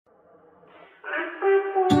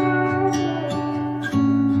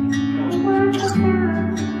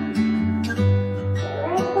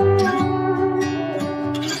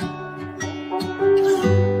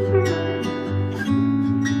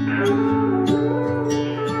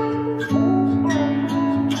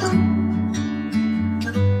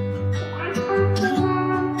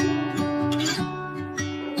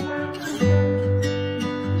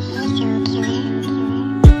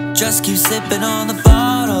sipping on the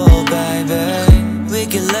bottle, baby. We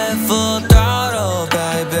can live full throttle,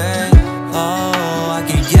 baby. Oh, I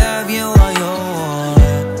can give you what you want.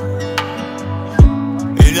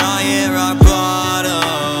 And I hit rock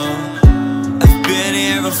bottom. I've been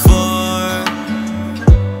here before.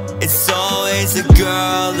 It's always a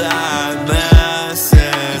girl that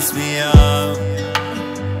messes me up.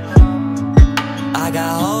 I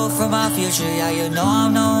got hope for my future, yeah, you know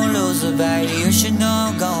I'm no loser, baby. You should know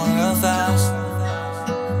I'm going real fast.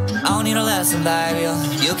 I don't need a lesson, baby.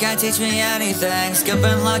 You can't teach me anything.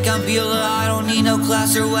 Skipping like I'm Bueller, I don't need no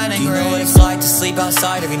class or wedding ring. Do you know what it's like to sleep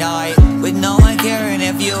outside every night with no one caring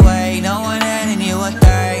if you wait, no one handing you a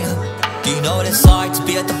thing? Do you know what it's like to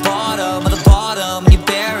be at the bottom of the bottom and you're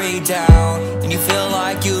buried down and you feel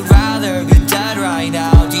like you'd rather be dead right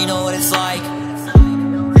now? Do you know what it's like?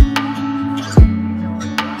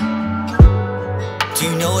 Do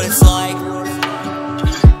you know what it's like?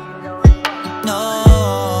 No,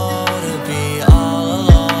 to be all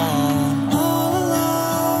alone, all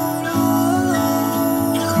alone,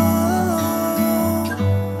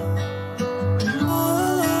 all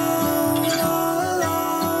alone, all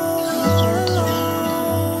alone.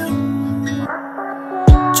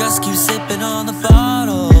 Just keep sipping on the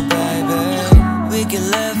bottle, baby. We can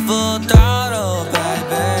live full throttle,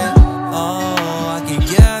 baby. Oh, I can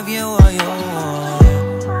give you what you want.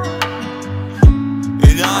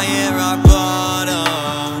 I hit rock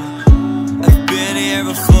bottom. I've been here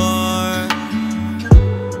before.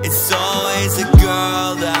 It's always a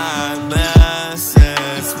girl that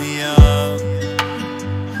messes me up.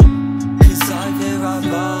 'Cause I've hit rock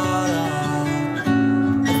bottom.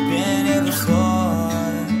 I've been here before.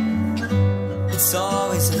 It's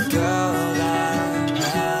always a girl that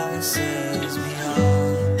messes